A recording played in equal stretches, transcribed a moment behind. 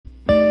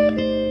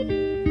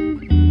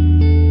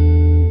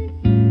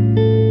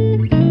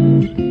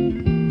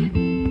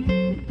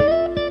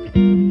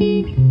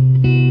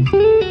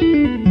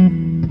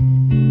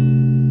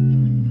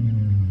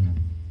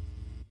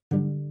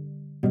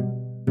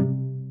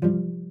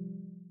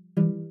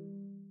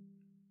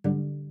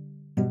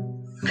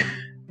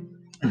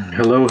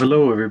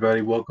Hello,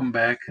 everybody. Welcome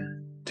back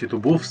to the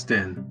Wolf's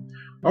Den.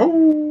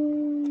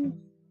 Oh,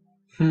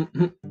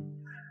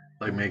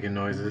 like making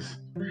noises.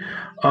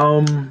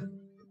 Um,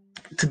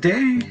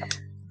 Today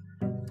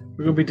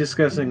we're gonna be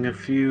discussing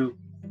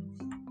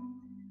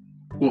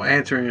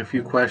answering a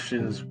few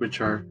questions which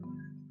are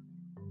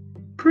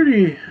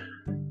pretty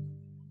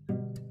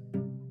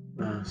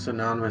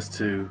synonymous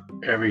to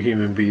every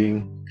human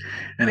being,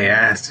 and they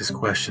asked this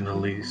question at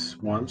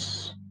least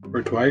once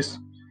or twice.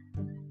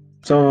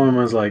 Some of them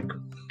was like,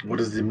 "What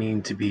does it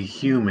mean to be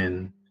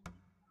human?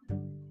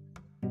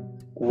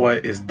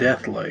 What is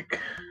death like?"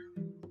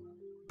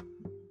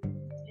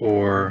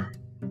 Or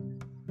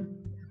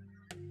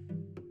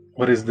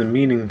what is the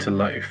meaning to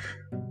life?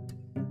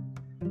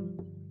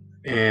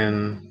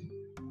 And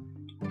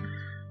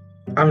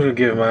I'm going to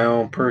give my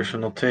own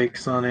personal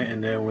takes on it,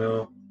 and then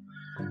we'll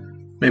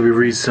maybe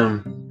read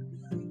some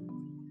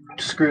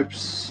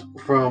scripts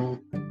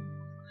from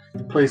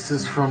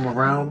places from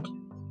around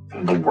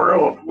the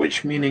world,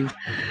 which meaning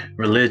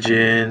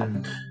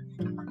religion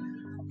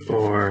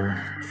or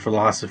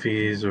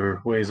philosophies or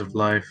ways of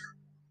life.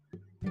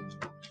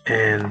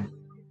 And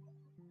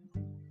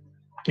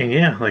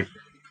yeah, like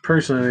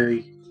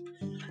personally,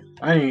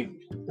 I didn't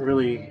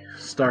really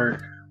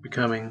start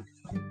becoming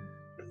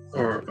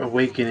or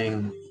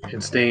awakening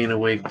and staying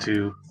awake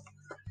to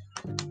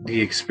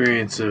the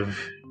experience of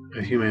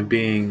a human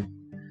being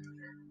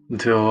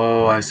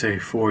until, I say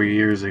 4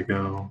 years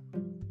ago.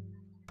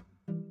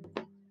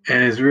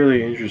 And it's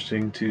really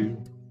interesting to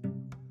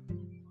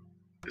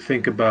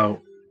think about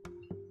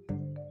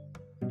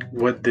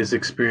what this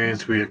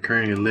experience we are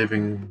currently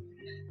living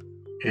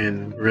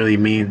in really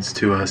means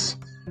to us.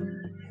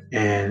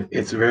 And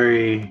it's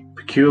very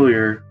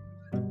peculiar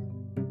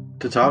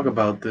to talk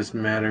about this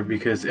matter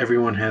because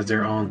everyone has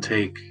their own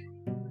take,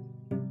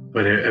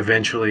 but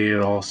eventually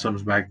it all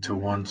sums back to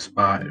one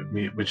spot,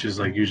 which is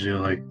like usually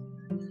like,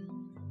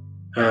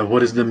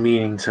 what is the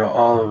meaning to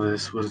all of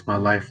this? What is my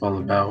life all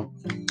about?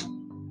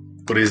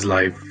 What is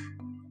life?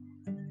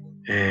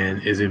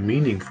 And is it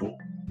meaningful?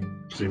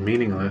 Is it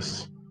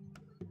meaningless?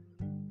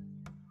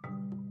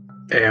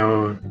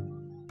 And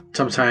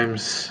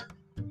sometimes,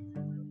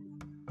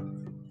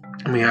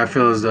 I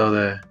feel as though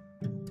that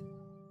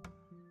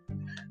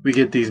we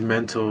get these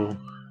mental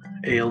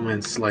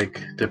ailments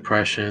like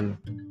depression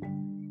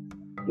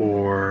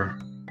or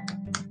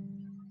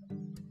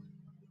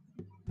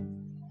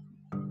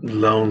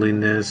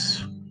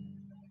loneliness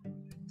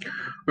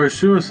or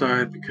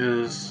suicide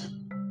because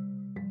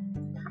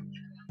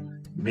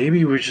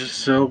maybe we're just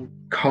so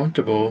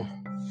comfortable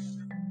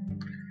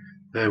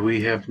that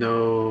we have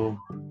no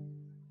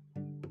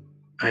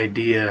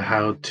idea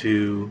how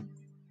to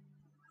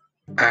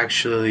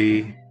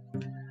actually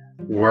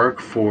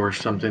work for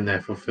something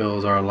that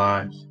fulfills our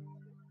lives.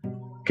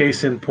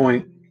 Case in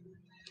point,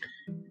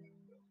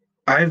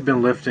 I've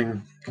been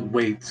lifting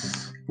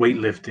weights,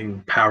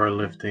 weightlifting,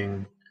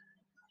 powerlifting,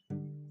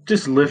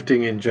 just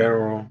lifting in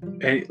general,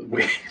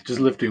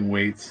 just lifting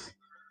weights.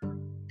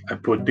 I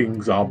put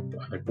things up,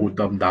 I put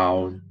them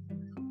down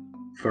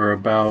for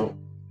about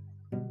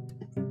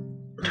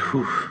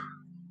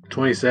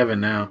 27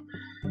 now.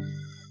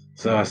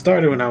 So I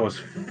started when I was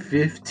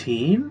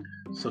 15,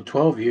 so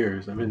 12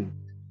 years. I've been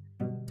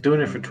doing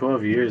it for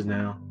 12 years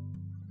now.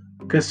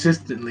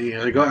 Consistently,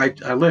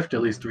 I lift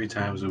at least 3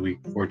 times a week,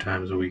 4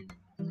 times a week.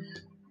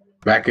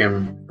 Back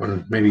in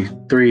when maybe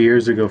 3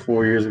 years ago,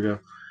 4 years ago,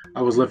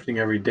 I was lifting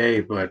every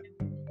day, but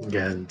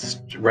again,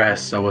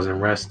 rest. I wasn't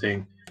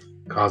resting,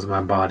 causing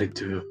my body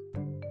to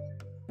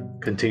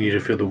continue to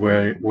feel the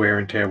wear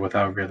and tear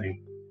without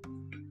really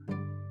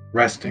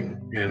resting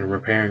and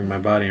repairing my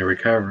body and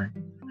recovering,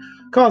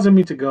 causing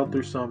me to go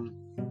through some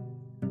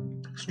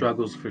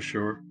struggles for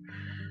sure.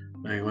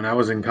 Like when I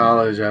was in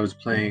college, I was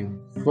playing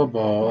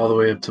football all the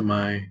way up to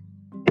my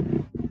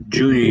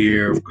junior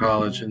year of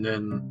college, and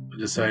then I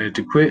decided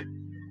to quit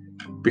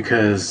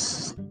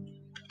because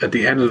at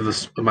the end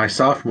of my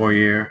sophomore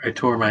year, I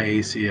tore my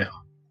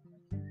ACL.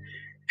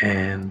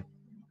 And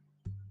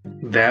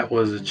that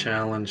was a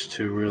challenge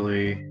to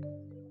really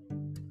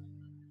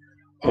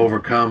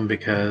overcome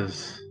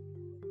because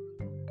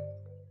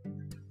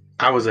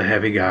I was a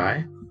heavy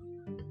guy,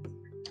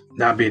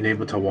 not being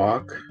able to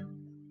walk,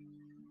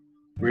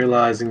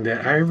 realizing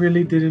that I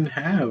really didn't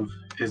have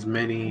as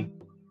many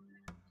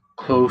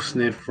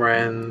close-knit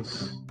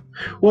friends.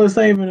 Well, it's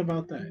not even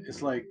about that.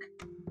 It's like,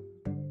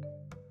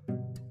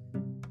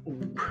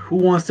 who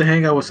wants to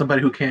hang out with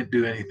somebody who can't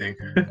do anything?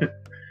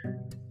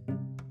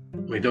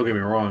 Don't get me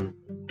wrong.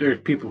 There's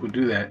people who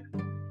do that.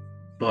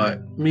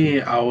 But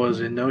me, I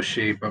was in no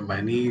shape. But my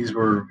knee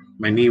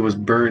was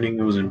burning.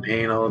 It was in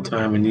pain all the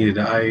time. I needed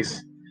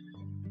ice.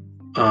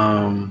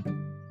 I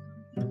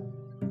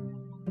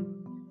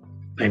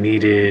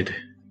needed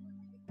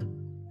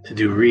to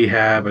do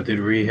rehab. I did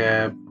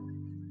rehab.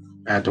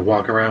 I had to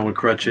walk around with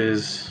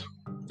crutches.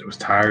 It was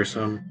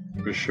tiresome,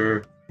 for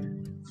sure.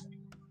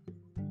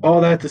 All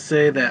that to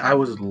say that I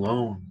was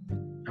alone.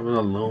 I was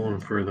alone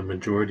for the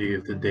majority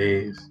of the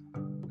days.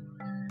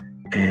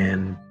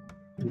 And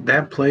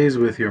that plays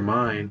with your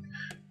mind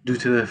due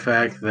to the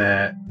fact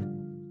that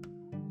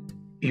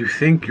you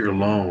think you're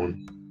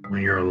alone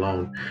when you're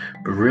alone,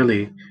 but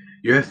really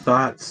your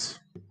thoughts,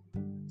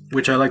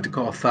 which I like to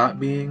call thought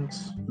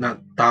beings,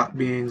 not thought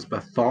beings,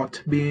 but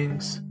thought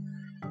beings,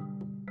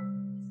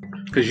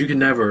 because you can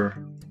never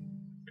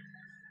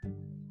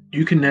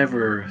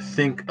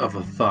think of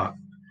a thought.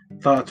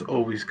 Thoughts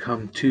always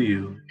come to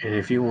you, and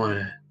if you want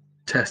to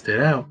test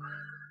it out,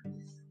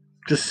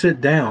 just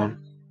sit down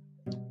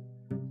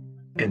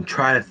and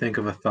try to think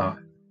of a thought.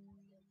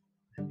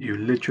 You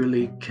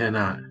literally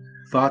cannot.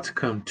 Thoughts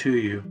come to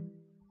you,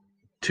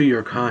 to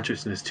your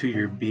consciousness, to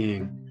your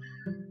being.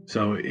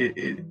 So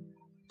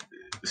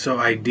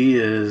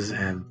ideas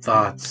and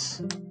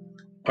thoughts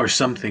are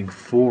something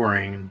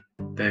foreign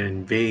that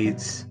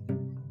invades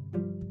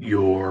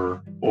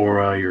your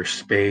aura, your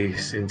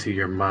space, into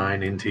your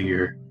mind, into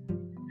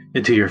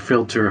your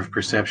filter of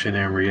perception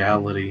and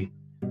reality,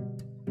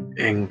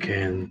 and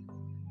can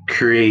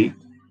create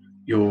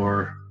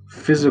your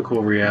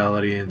physical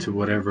reality into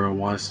whatever it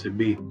wants to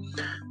be.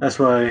 That's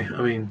why,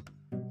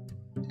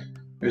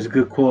 there's a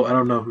good quote. I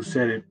don't know who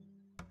said it.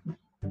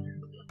 I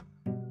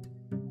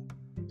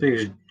think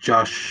it's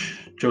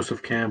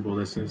Joseph Campbell.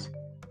 This is,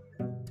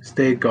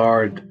 stay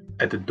guard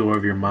at the door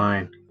of your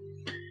mind,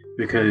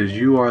 because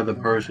you are the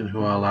person who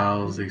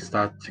allows these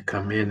thoughts to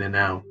come in and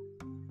out.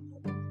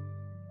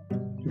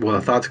 Well,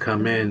 the thoughts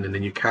come in, and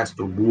then you cast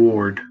a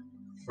ward,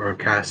 or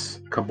cast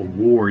a couple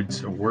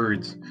wards or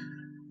words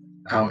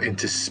out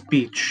into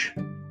speech.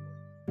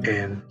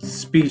 And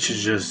speech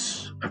is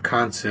just a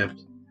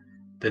concept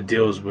that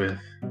deals with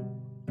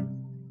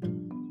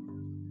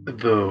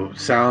the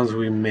sounds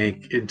we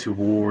make into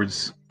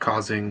words,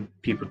 causing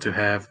people to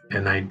have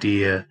an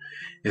idea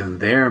in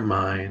their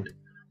mind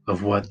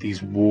of what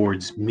these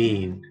words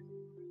mean.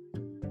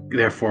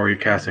 Therefore, you're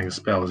casting a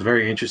spell. It's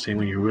very interesting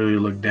when you really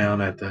look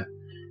down at the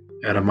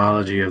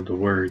etymology of the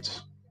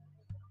words.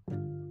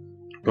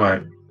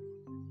 But,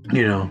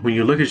 when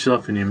you look at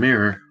yourself in your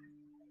mirror,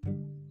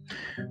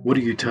 what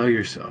do you tell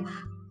yourself?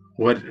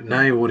 What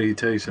do you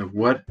tell yourself?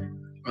 What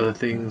are the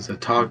things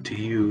that talk to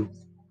you?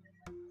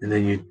 And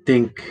then you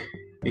think,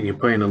 and you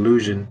put an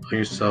illusion on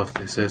yourself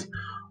that says,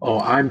 oh,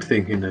 I'm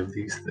thinking of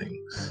these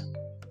things.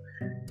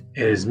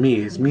 It's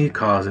me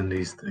causing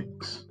these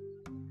things.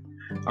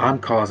 I'm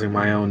causing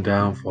my own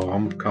downfall.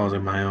 I'm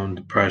causing my own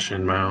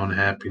depression, my own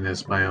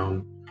happiness, my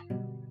own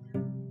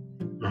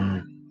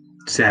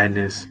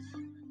sadness.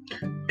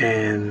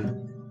 And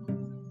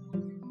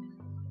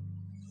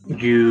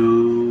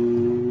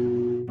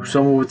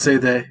someone would say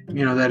that,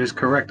 that is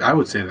correct. I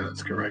would say that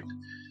that's correct.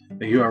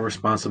 That you are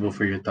responsible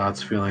for your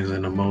thoughts, feelings,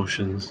 and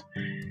emotions,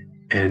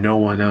 and no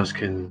one else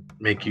can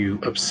make you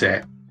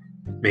upset,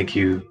 make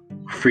you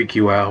freak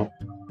you out,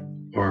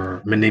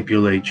 or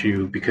manipulate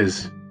you,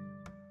 because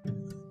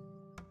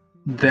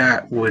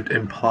that would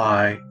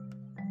imply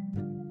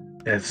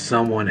that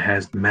someone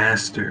has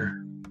mastery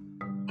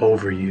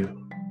over you.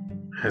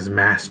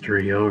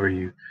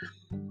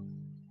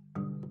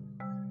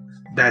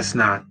 That's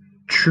not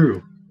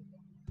true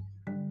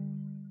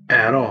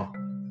at all.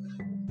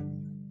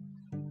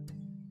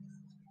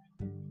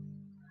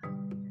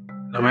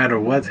 No matter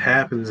what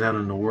happens out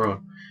in the world,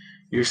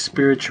 your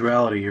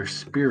spirituality, your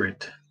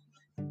spirit,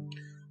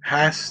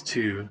 has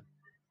to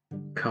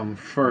come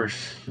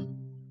first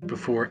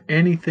before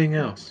anything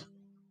else.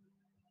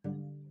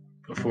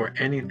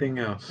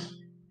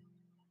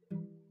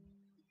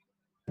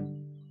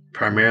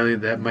 Primarily,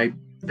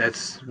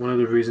 that's one of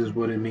the reasons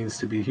what it means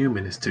to be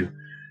human, is to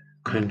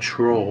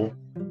control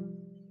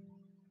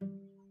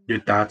your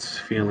thoughts,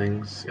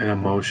 feelings, and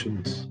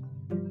emotions.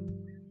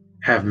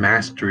 Have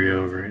mastery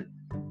over it.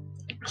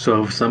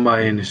 So if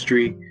somebody in the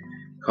street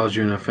calls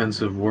you an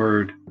offensive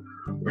word,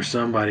 or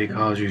somebody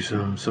calls you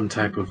some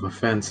type of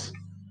offense,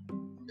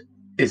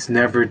 it's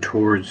never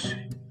towards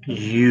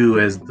you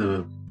as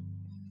the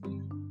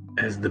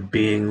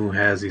being who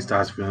has these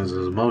thoughts, feelings,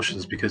 and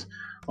emotions, because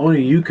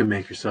only you can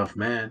make yourself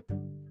mad.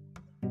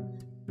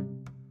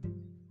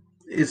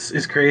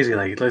 It's crazy.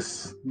 Like,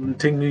 let's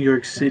take New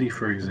York City,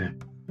 for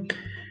example.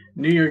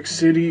 New York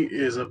City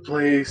is a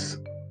place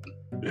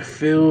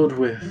filled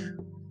with,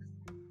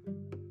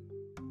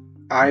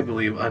 I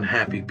believe,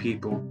 unhappy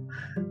people,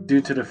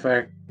 due to the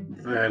fact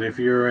that if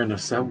you're in a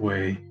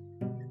subway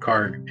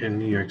cart in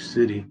New York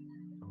City,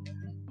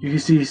 you can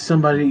see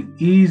somebody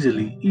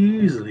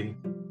easily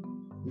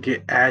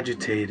get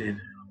agitated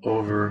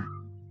over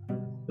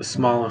the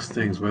smallest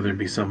things, whether it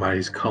be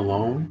somebody's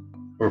cologne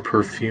or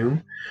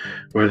perfume,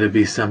 whether it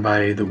be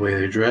somebody, the way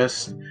they're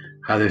dressed,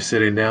 how they're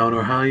sitting down,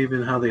 or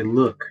how they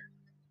look,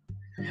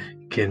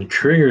 can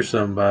trigger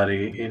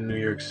somebody in New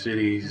York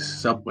City's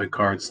subway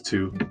carts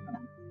to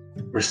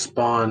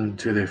respond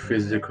to their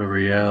physical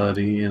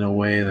reality in a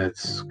way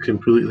that's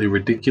completely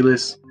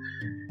ridiculous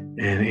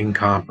and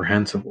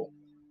incomprehensible.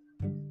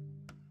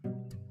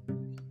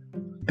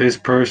 This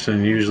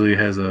person usually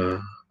has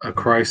a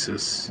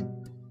crisis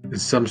in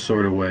some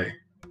sort of way.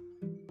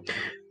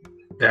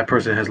 That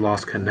person has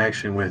lost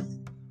connection with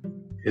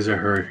his or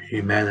her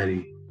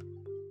humanity.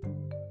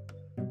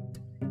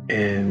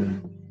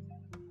 and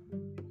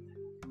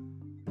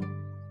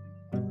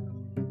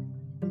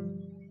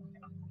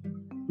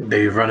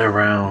they run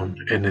around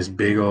in this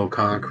big old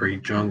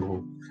concrete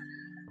jungle.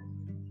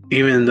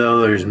 Even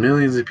though there's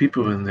millions of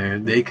people in there,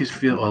 they could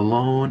feel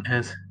alone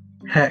as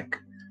heck.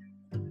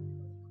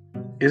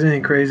 Isn't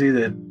it crazy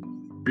that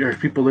there's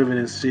people living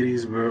in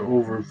cities where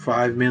over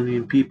 5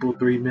 million people,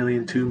 3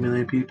 million, 2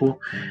 million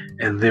people,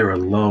 and they're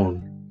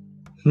alone?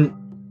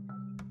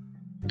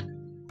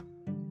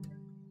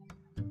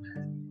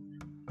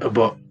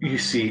 But you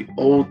see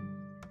old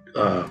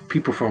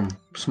people from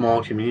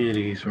small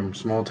communities, from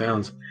small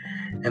towns,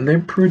 and they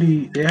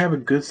have a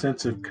good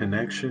sense of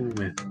connection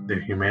with their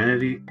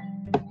humanity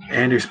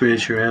and their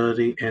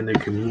spirituality and their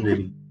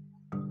community,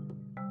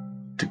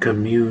 to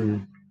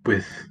commune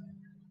with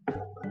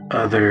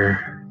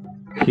other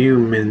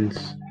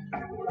humans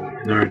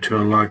in order to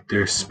unlock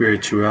their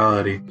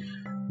spirituality.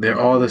 They're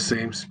all the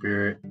same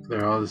spirit,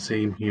 they're all the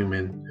same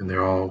human, and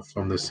they're all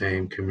from the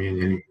same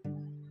community.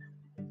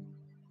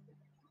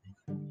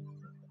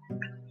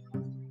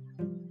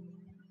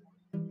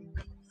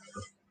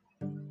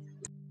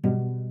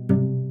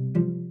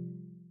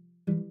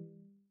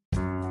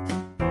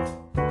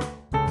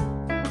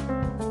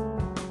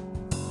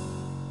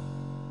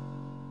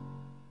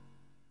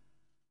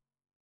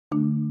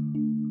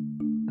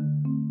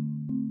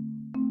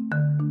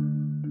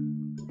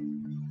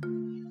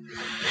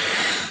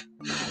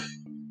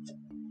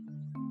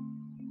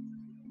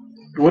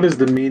 What is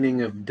the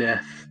meaning of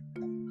death,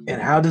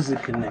 and how does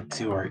it connect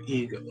to our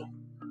ego?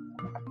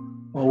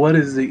 Well, what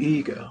is the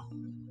ego?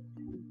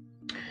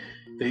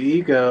 The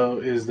ego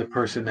is the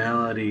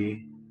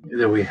personality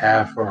that we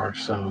have for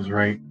ourselves,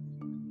 right?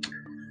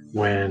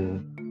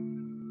 When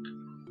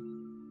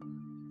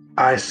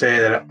I say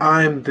that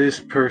I'm this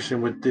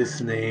person with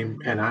this name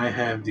and I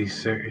have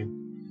these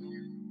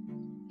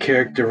certain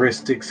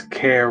characteristics,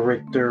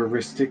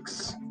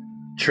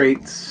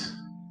 traits,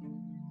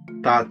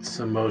 thoughts,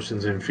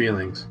 emotions, and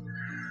feelings.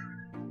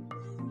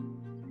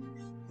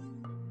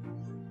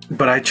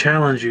 But I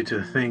challenge you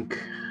to think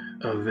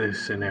of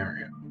this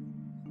scenario.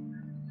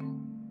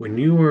 When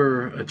you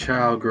were a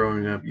child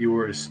growing up, you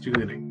were a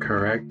student,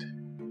 correct?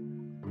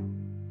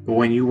 But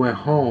when you went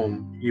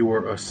home, you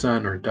were a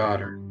son or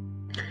daughter.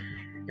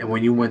 And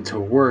when you went to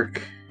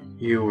work,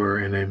 you were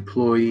an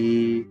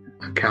employee,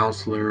 a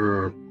counselor,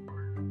 or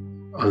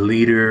a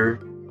leader.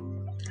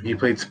 If you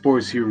played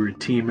sports, you were a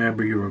team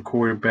member, you were a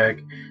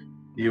quarterback,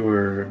 you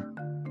were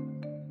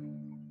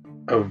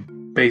a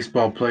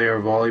baseball player,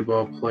 a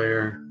volleyball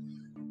player.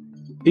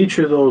 Each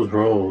of those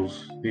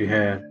roles you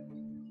had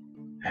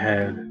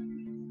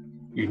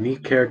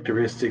unique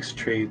characteristics,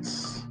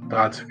 traits,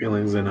 thoughts,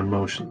 feelings, and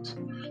emotions.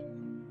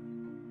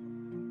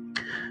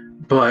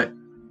 But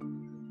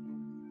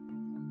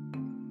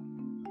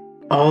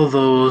all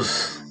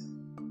those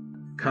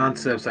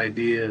concepts,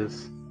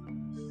 ideas,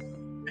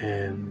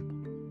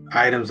 and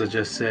items I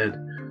just said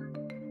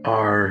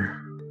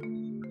are,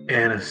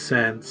 in a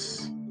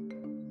sense,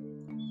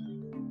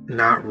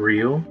 not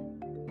real.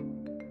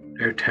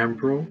 They're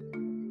temporal.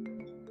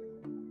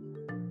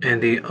 And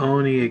they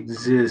only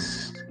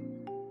exist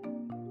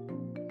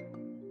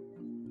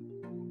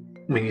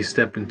when you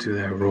step into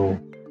that role.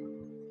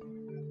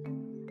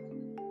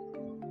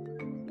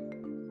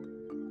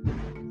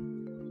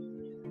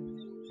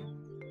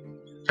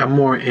 I'm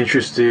more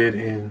interested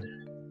in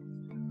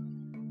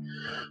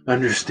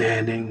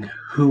understanding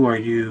who are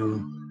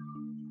you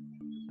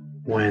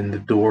when the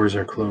doors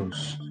are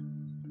closed,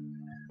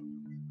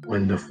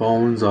 when the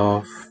phone's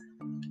off,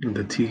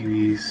 the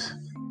TV's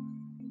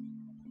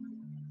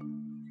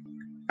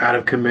out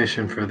of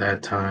commission for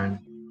that time.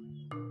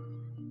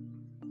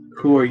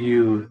 Who are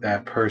you,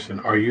 that person?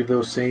 Are you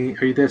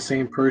that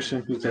same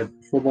person who's that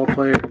football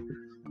player,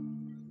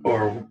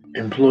 or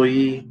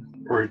employee,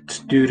 or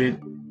student,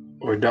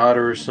 or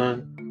daughter or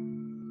son?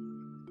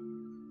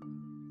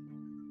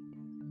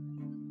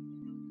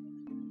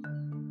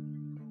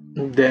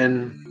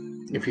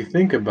 Then, if you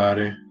think about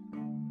it,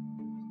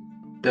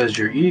 does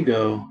your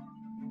ego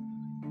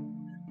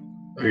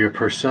or your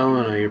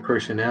persona, your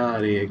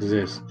personality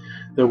exist?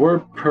 The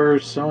word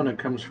persona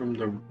comes from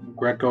the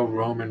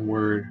Greco-Roman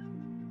word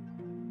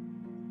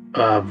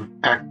of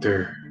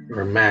actor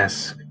or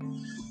mask.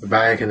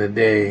 Back in the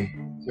day,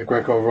 the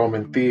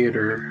Greco-Roman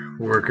theater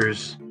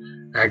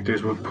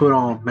actors would put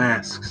on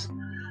masks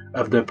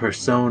of the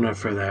persona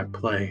for that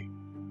play.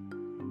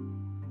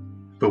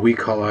 But we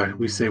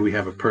say we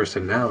have a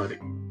personality.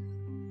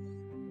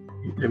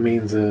 It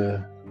means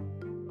we're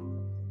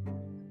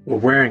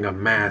wearing a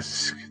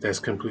mask that's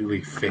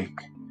completely fake.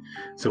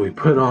 So we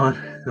put on,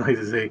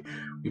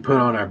 we put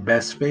on our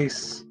best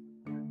face.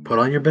 Put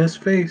on your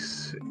best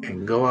face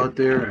and go out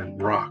there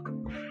and rock.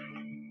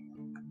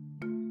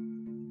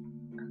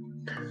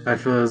 I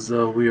feel as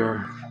though we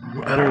are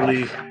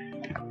utterly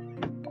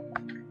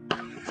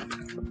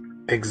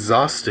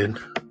exhausted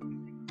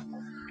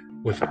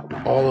with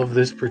all of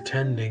this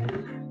pretending,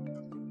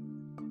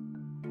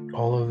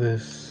 all of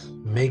this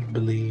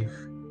make-believe,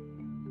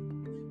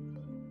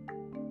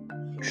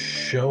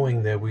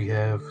 showing that we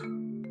have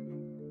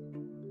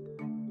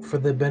for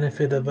the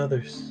benefit of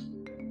others.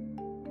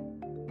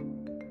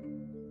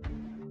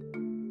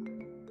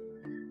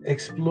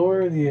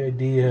 Explore the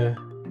idea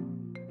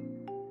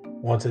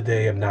once a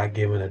day of not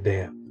giving a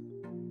damn.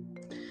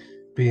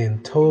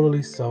 Being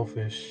totally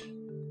selfish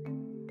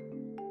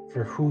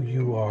for who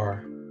you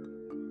are.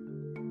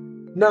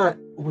 Not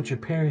what your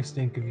parents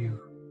think of you,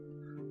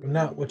 or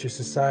not what your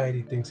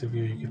society thinks of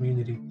you, your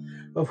community,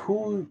 of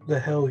who the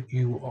hell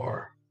you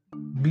are.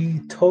 Be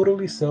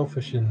totally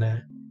selfish in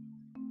that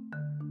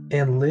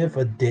and live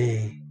a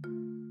day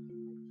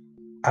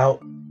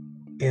out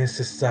in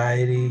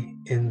society,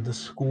 in the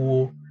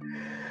school,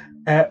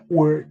 at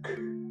work,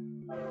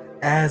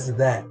 as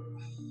that.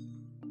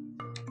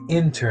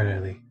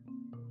 Internally.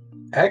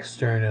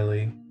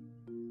 Externally,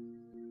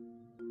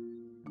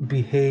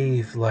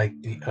 behave like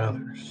the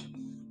others.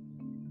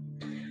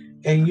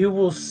 And you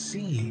will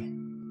see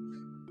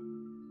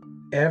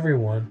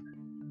everyone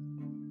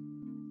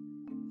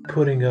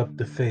putting up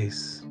the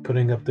face,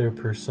 putting up their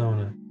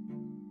persona.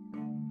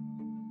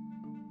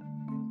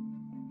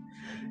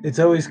 It's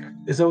always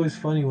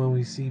funny when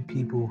we see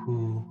people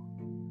who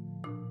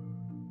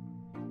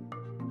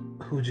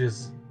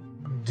just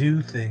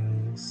do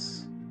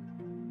things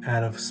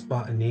out of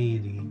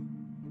spontaneity,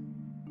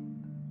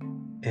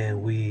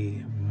 and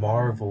we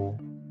marvel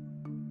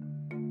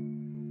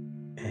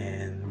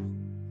and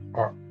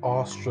are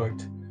awestruck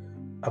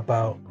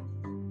about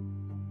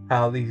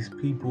how these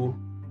people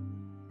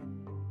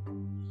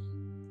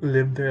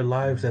live their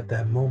lives at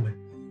that moment.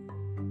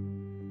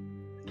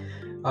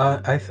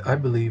 I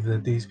believe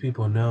that these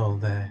people know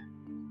that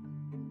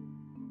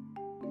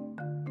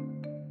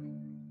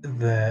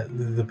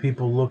the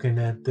people looking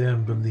at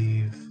them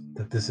believe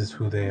that this is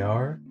who they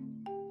are.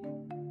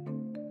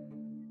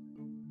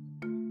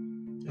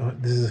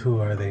 This is who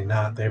are they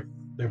not? They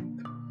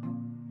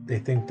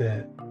think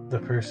that the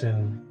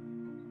person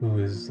who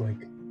is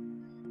like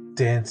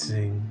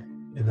dancing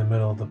in the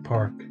middle of the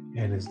park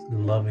and is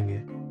loving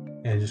it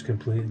and just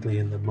completely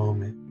in the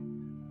moment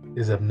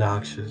is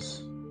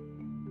obnoxious.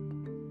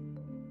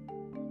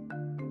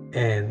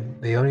 And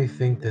they only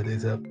think that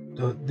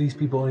these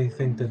people only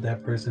think that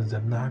that person's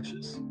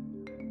obnoxious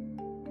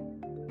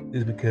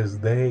is because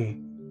they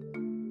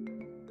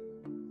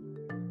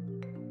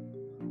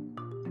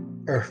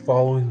are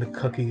following the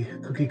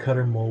cookie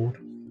cutter mold,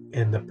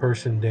 and the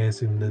person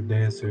dancing, the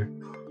dancer,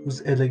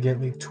 who's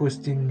elegantly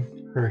twisting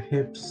her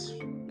hips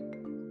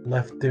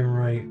left and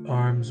right,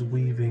 arms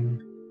weaving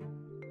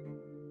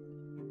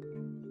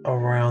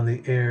around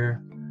the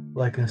air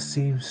like a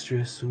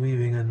seamstress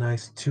weaving a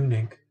nice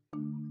tunic,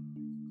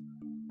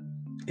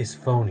 is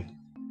phony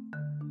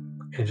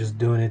and just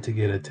doing it to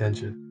get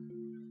attention.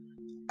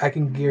 I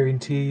can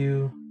guarantee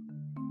you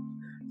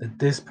that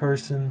this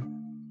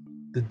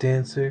person, the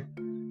dancer,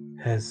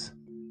 has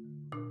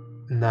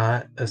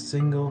not a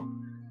single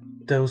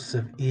dose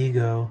of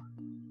ego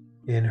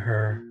in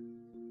her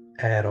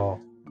at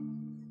all.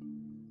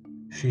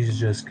 She's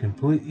just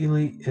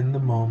completely in the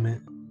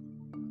moment,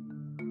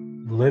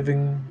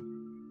 living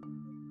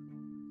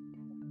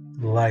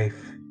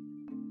life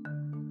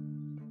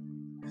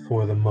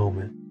for the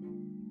moment,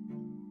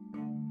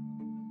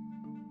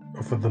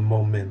 or for the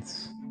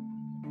moments,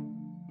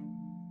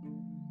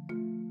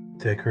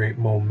 to create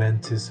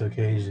momentous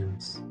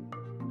occasions.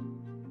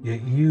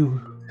 Yet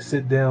you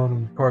sit down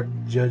in the park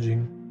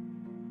judging,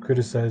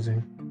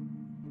 criticizing,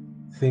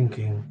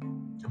 thinking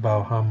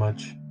about how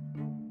much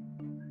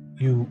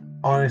you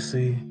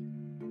honestly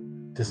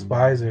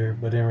despise her,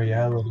 but in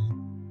reality,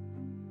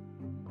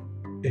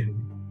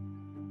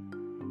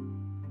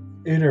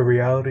 in a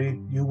reality,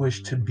 you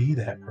wish to be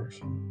that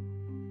person.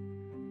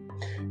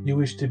 You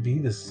wish to be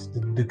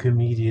the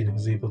comedian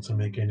who's able to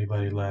make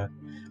anybody laugh,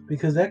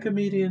 because that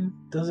comedian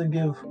doesn't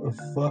give a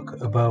fuck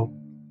about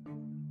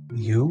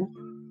you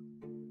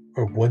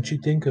or what you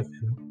think of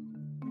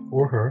him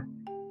or her.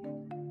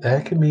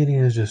 That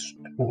comedian is just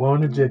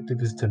one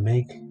objective, is to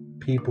make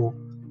people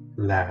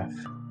laugh.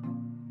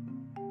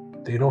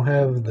 They don't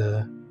have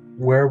the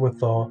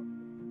wherewithal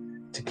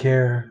to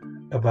care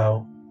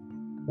about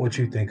what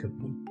you think of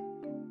them.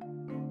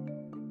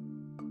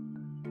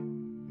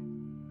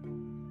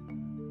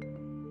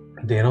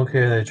 They don't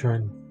care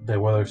that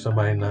whether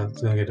somebody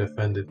not's gonna get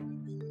offended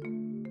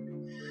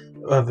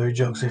of their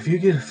jokes. If you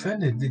get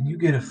offended, then you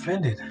get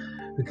offended,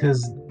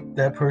 because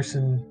that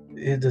person,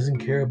 it doesn't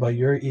care about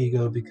your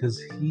ego, because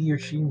he or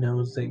she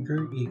knows that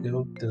your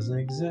ego doesn't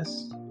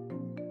exist.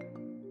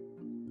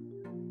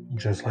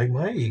 Just like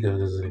my ego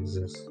doesn't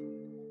exist.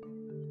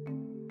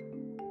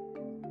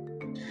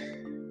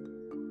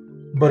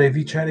 But if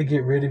you try to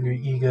get rid of your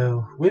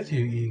ego with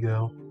your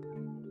ego,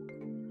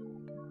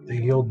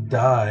 then you'll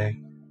die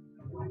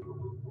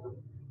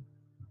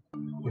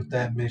with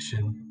that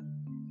mission.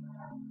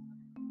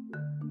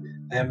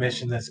 That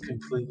mission that's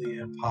completely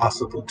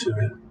impossible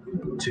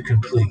to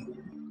complete.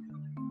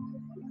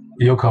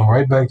 You'll come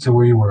right back to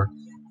where you were.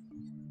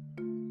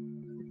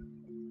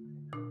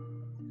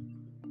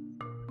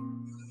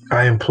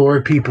 I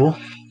implore people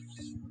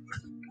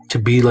to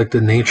be like the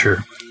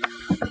nature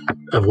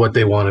of what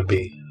they want to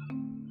be.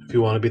 If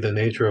you want to be the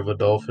nature of a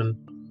dolphin,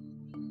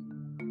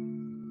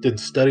 then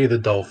study the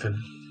dolphin.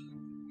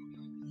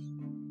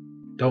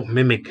 Don't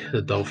mimic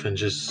the dolphin,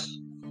 just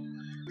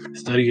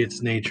study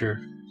its nature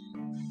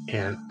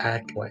and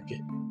act like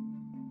it.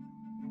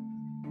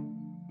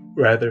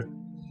 Rather,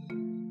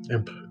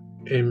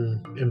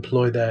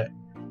 employ that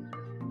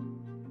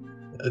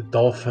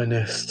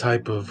dolphiness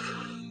type of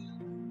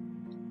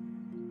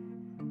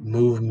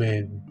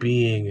movement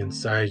being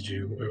inside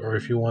you. Or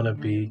if you want to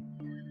be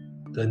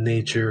the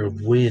nature of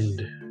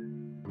wind,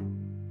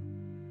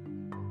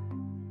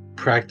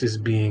 practice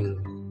being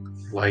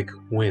like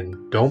wind.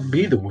 Don't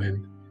be the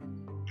wind.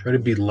 Try to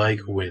be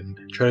like wind.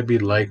 Try to be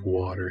like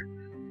water.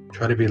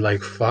 Try to be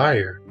like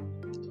fire.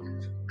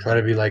 Try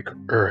to be like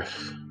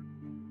earth.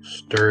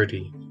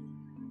 Sturdy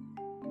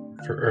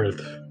for earth.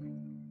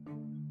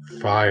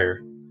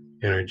 Fire,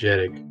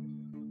 energetic.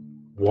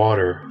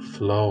 Water,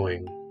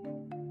 flowing.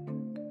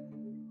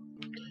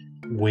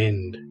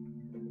 Wind,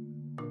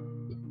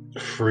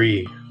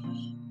 free.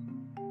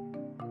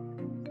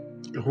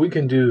 If we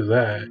can do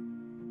that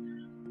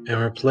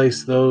and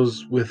replace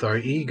those with our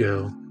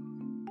ego,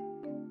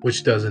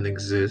 which doesn't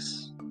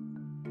exist,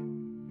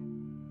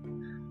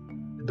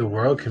 the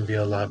world can be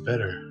a lot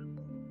better.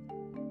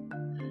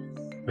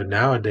 But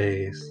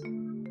nowadays,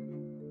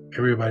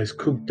 everybody's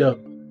cooped up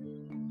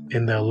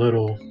in their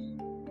little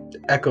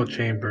echo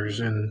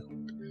chambers, and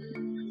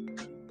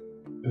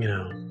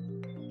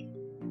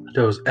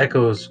those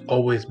echoes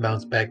always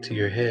bounce back to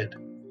your head.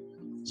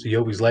 So you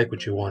always like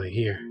what you want to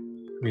hear.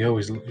 You're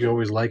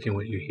always liking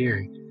what you're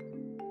hearing.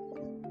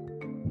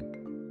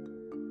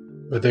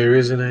 But there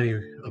isn't any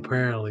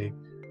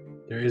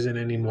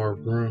more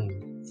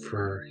room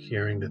for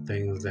hearing the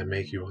things that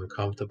make you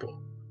uncomfortable.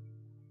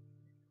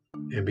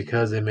 And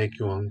because they make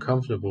you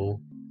uncomfortable,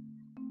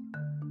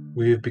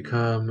 we've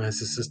become,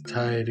 as a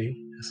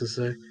society,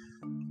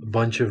 a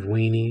bunch of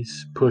weenies,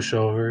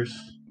 pushovers,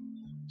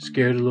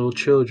 scared little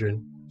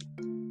children,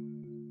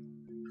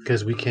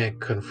 because we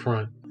can't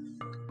confront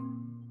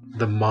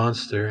the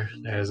monster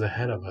that is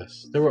ahead of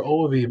us. There will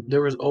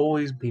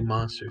always be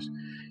monsters.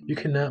 You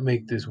cannot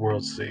make this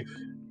world safe.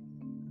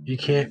 You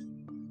can't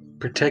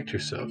protect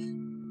yourself.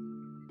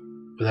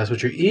 But that's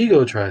what your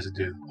ego tries to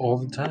do all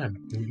the time.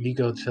 Your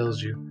ego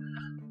tells you,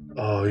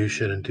 oh, you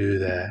shouldn't do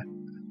that.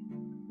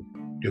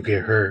 You'll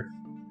get hurt.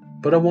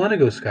 But I want to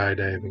go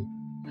skydiving.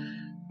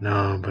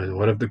 No, but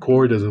what if the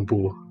cord doesn't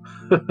pull?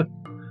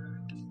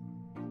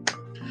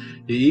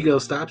 Your ego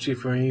stops you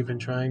from even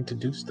trying to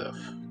do stuff.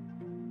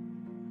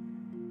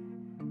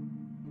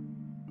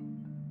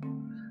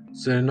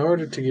 So in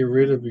order to get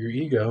rid of your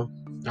ego,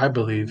 I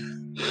believe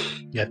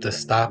you have to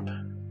stop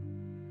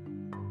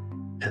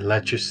and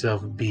let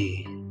yourself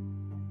be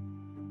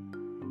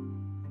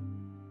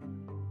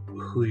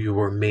who you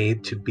were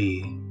made to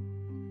be,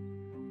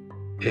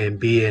 and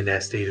be in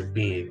that state of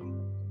being.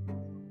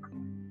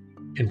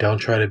 And don't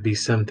try to be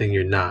something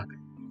you're not.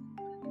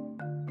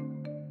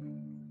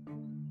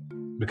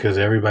 Because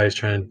everybody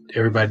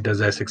does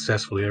that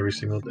successfully every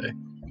single day.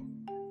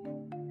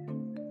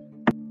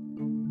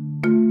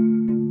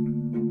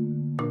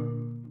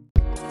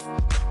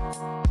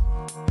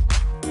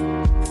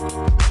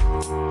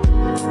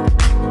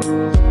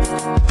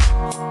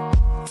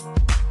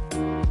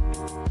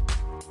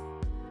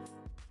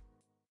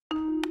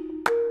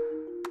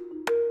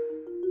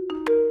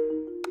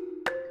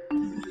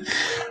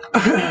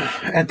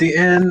 At the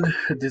end,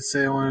 I did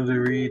say I wanted to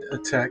read a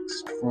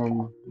text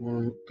from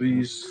one of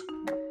these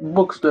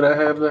books that I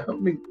have that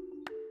help me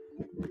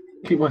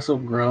keep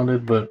myself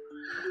grounded, but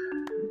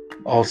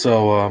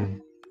also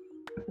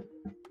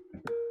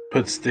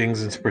puts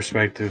things into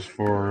perspectives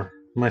for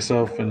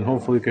myself and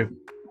hopefully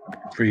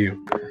for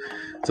you.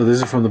 So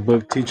this is from the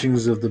book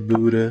Teachings of the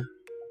Buddha,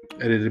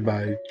 edited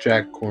by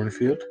Jack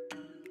Kornfield.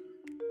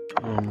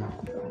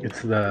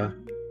 It's the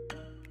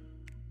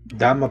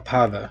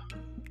Dhammapada,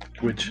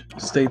 which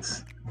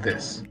states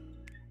this: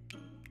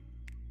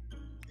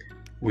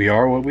 we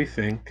are what we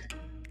think.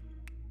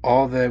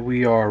 All that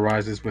we are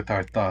arises with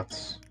our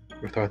thoughts.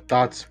 With our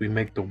thoughts we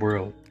make the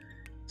world.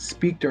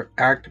 Speak or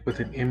act with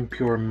an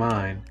impure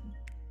mind,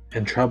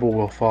 and trouble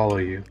will follow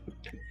you,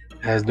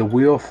 as the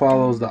wheel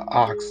follows the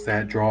ox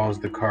that draws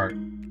the cart.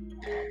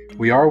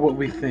 We are what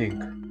we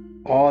think.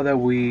 All that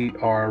we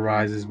are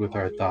arises with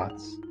our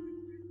thoughts.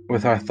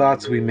 With our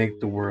thoughts we make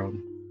the world.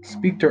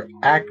 Speak or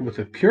act with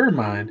a pure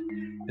mind,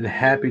 and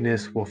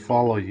happiness will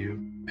follow you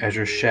as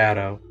your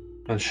shadow,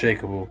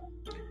 unshakable.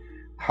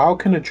 How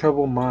can a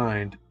troubled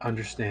mind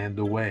understand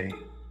the way?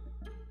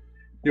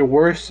 Your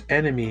worst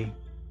enemy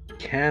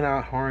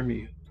cannot harm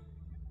you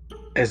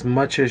as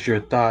much as your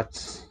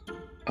thoughts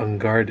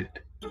unguarded.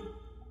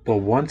 But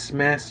once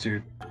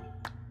mastered,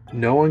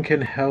 no one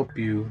can help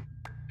you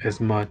as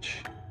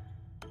much.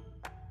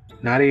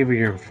 Not even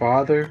your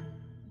father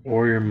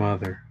or your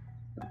mother.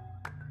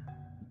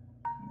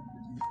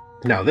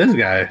 Now this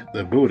guy,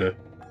 the Buddha,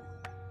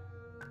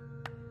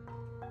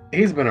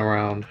 he's been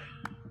around,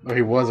 or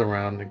he was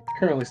around, and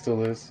currently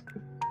still is.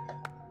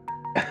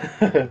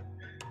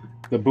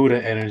 The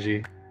Buddha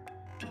energy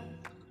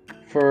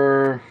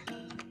for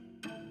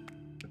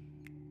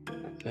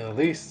at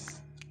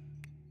least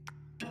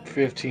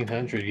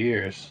 1,500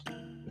 years.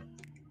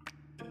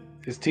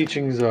 His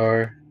teachings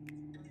were,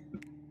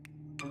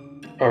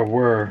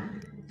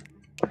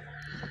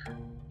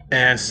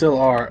 and still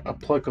are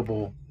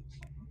applicable,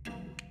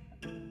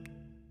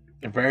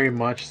 very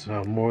much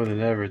so, more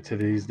than ever to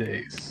these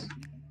days,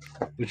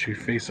 which we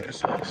face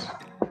ourselves.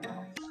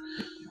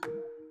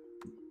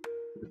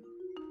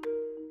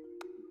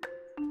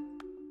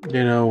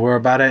 We're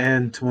about to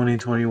end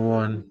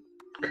 2021.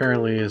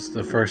 Currently, it's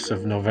the 1st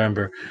of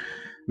November,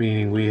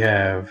 meaning we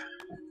have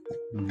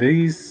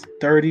these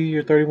 30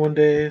 or 31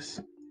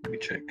 days. Let me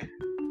check.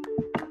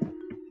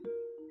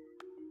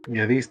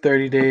 Yeah, these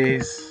 30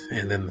 days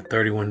and then the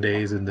 31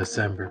 days in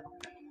December.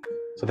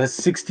 So that's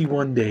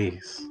 61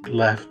 days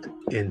left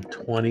in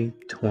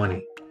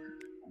 2020.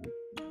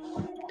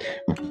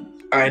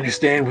 I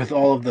understand with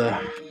all of the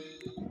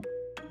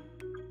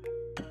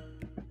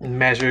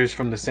measures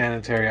from the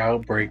sanitary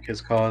outbreak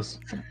has caused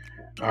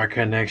our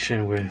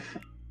connection with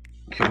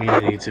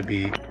community to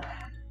be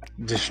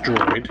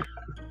destroyed.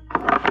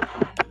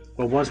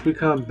 But once we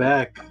come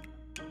back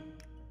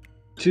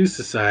to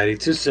society,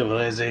 to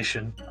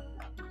civilization,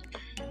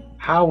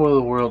 how will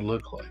the world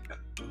look like?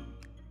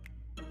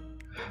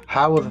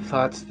 How will the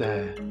thoughts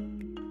that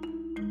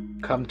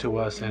come to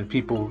us and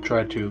people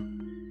try to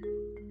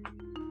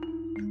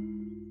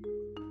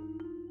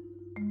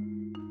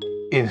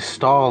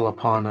install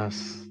upon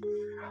us,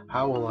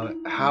 how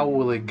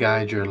will it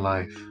guide your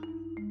life?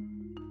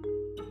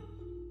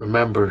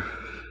 Remember.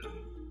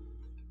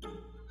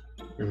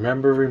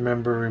 Remember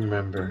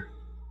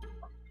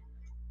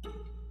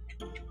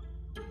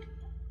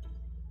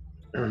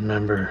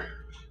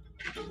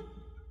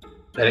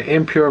that an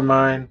impure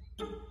mind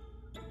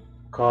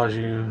cause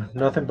you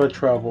nothing but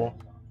trouble,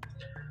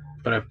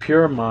 but a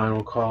pure mind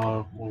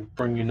will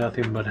bring you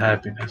nothing but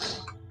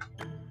happiness.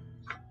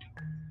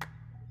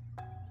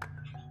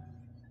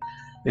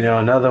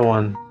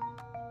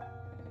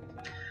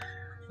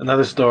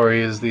 Another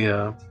story is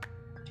the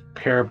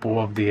parable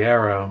of the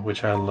arrow,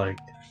 which I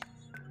liked.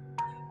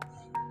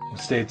 It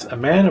states, a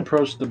man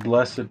approached the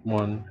Blessed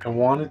One and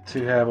wanted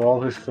to have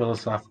all his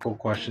philosophical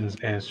questions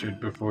answered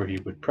before he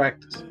would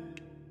practice.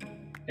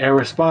 In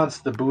response,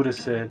 the Buddha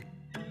said,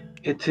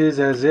 it is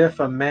as if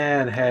a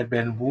man had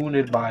been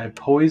wounded by a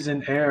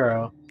poisoned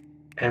arrow,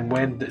 and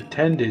when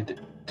attended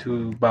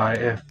to by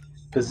a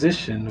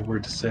physician were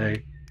to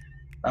say,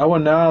 I will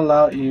not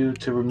allow you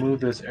to remove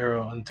this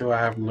arrow until I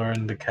have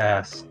learned the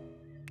caste,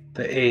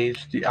 the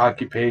age, the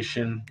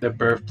occupation, the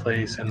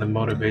birthplace, and the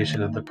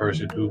motivation of the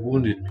person who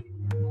wounded me.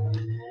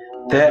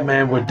 That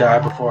man would die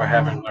before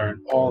having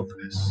learned all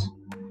this.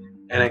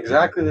 In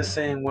exactly the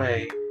same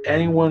way,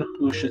 anyone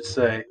who should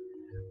say,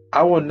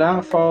 I will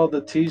not follow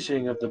the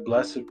teaching of the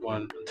Blessed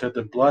One until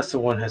the Blessed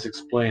One has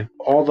explained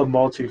all the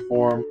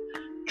multiform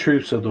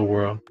truths of the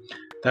world,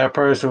 that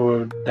person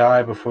would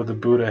die before the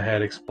Buddha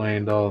had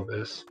explained all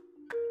this.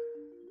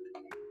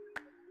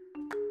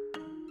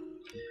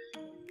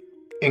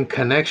 In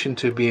connection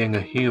to being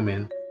a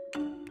human,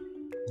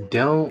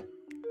 don't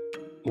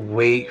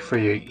wait for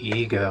your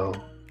ego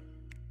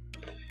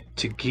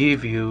to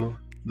give you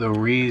the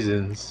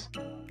reasons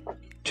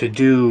to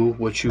do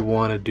what you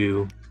want to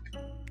do,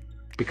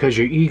 because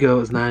your ego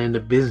is not in the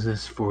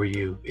business for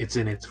you, it's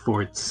in it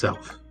for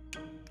itself.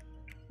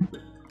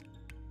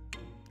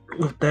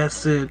 With that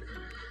said,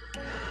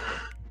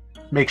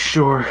 make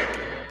sure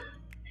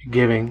you're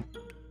giving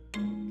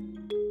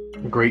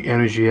great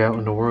energy out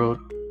in the world.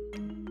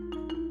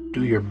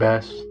 Do your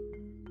best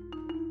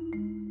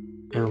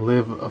and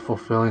live a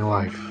fulfilling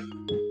life.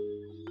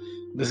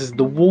 This is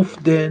the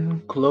Wolf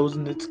Den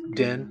closing its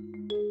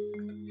den,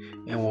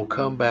 and we'll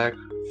come back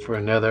for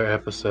another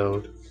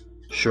episode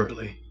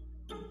shortly.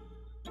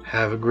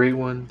 Have a great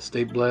one.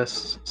 Stay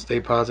blessed. Stay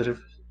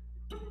positive.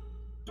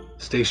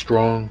 Stay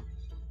strong.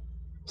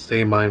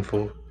 Stay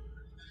mindful.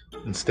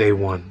 And stay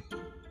one.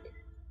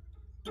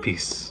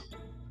 Peace.